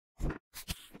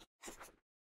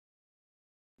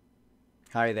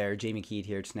Hi there, Jamie Keat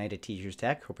here tonight at Teachers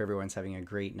Tech. Hope everyone's having a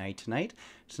great night tonight.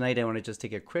 Tonight I want to just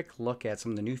take a quick look at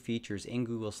some of the new features in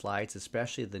Google Slides,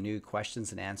 especially the new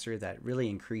questions and answer that really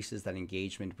increases that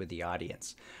engagement with the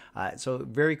audience. So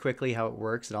very quickly how it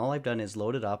works, and all I've done is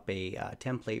loaded up a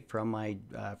template from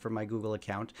my Google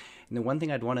account. And the one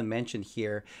thing I'd want to mention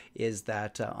here is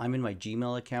that I'm in my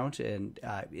Gmail account, and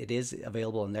it is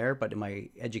available in there, but in my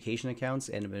education accounts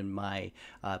and in my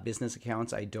business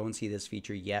accounts, I don't see this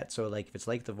feature yet. So like if it's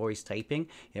like the voice typing,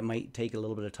 it might take a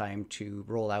little bit of time to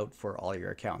roll out for all your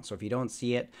accounts. So if you don't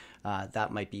see it,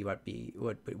 that might be what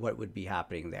would be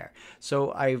happening there.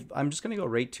 So I'm just going to go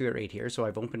right to it right here. So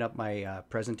I've opened up my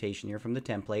presentation here from the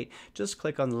template. Just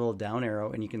click on the little down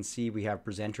arrow and you can see we have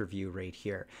presenter view right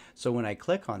here. So when I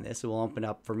click on this, it will open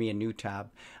up for me a new tab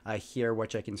here,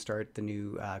 which I can start the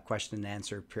new question and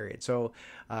answer period. So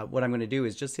what I'm going to do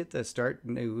is just hit the start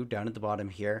new down at the bottom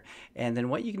here. And then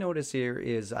what you can notice here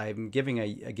is I'm given a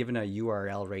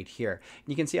URL right here. And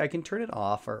you can see I can turn it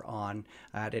off or on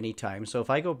at any time. So if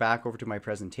I go back over to my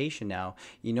presentation now,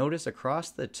 you notice across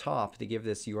the top they give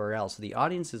this URL. So the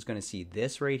audience is going to see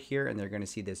this right here, and they're going to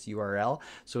see this URL.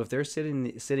 So if they're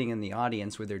sitting in the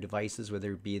audience with their devices,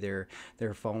 whether it be their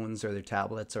phones or their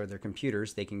tablets or their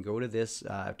computers, they can go to this,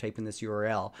 type in this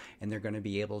URL, and they're going to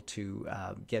be able to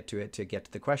get to it to get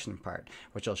to the question part,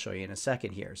 which I'll show you in a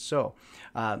second here. So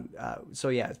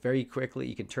yeah, very quickly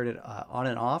you can turn it on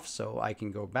and off. So I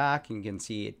can go back and you can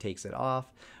see it takes it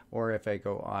off, or if I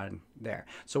go on there.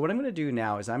 So what I'm going to do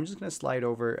now is I'm just going to slide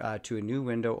over to a new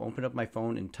window, open up my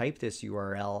phone and type this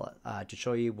URL to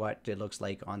show you what it looks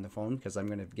like on the phone, because I'm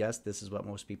going to guess this is what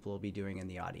most people will be doing in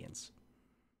the audience.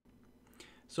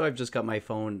 So I've just got my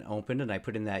phone open and I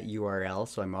put in that URL,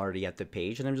 so I'm already at the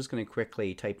page, and I'm just going to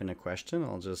quickly type in a question.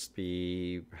 I'll just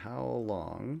be, how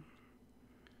long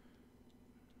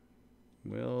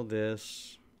will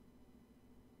this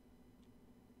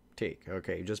take?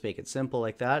 Okay, just make it simple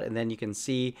like that, and then you can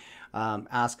see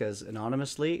ask as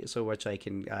anonymously, so which I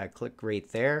can click right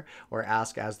there, or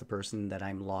ask as the person that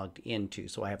I'm logged into.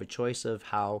 So I have a choice of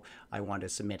how I want to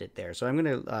submit it there. So I'm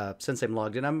going to, since I'm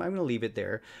logged in, I'm going to leave it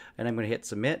there, and I'm going to hit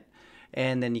submit.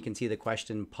 And then you can see the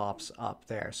question pops up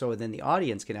there. So then the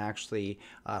audience can actually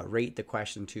rate the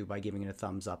question too by giving it a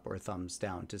thumbs up or a thumbs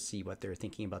down to see what they're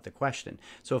thinking about the question.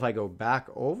 So if I go back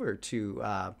over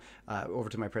to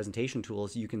my presentation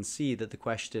tools, you can see that the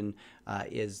question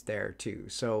is there too.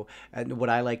 So and what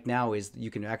I like now is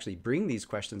you can actually bring these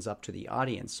questions up to the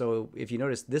audience. So if you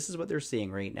notice, this is what they're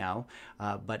seeing right now.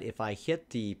 But if I hit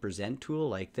the present tool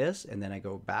like this, and then I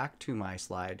go back to my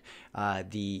slide,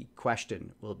 the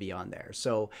question will be on there.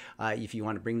 So if you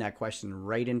want to bring that question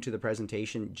right into the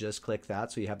presentation, just click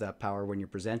that, so you have that power when you're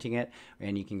presenting it,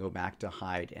 and you can go back to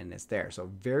hide and it's there.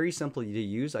 So very simple to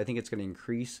use. I think it's going to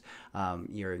increase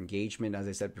your engagement, as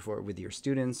I said before, with your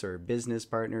students or business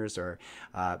partners, or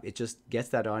it just gets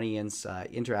that audience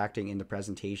interacting in the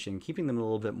presentation, keeping them a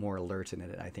little bit more alert in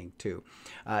it, I think too.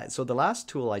 So the last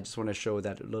tool I just want to show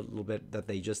that a little bit that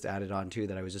they just added on to,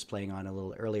 that I was just playing on a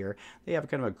little earlier. They have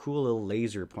kind of a cool little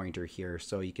laser pointer here,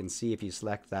 so you can see if you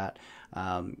select that,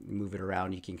 move it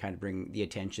around, you can kind of bring the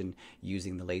attention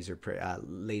using the laser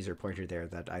pointer there.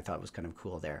 That I thought was kind of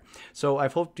cool there. So I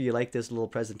hope you like this little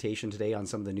presentation today on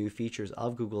some of the new features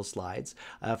of Google Slides.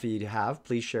 If you have,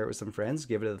 please share it with some friends,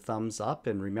 give it a thumbs up,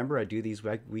 and remember, I do these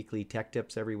weekly tech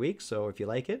tips every week, so if you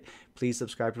like it, please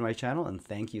subscribe to my channel, and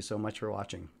thank you so much for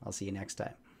watching. I'll see you next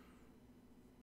time.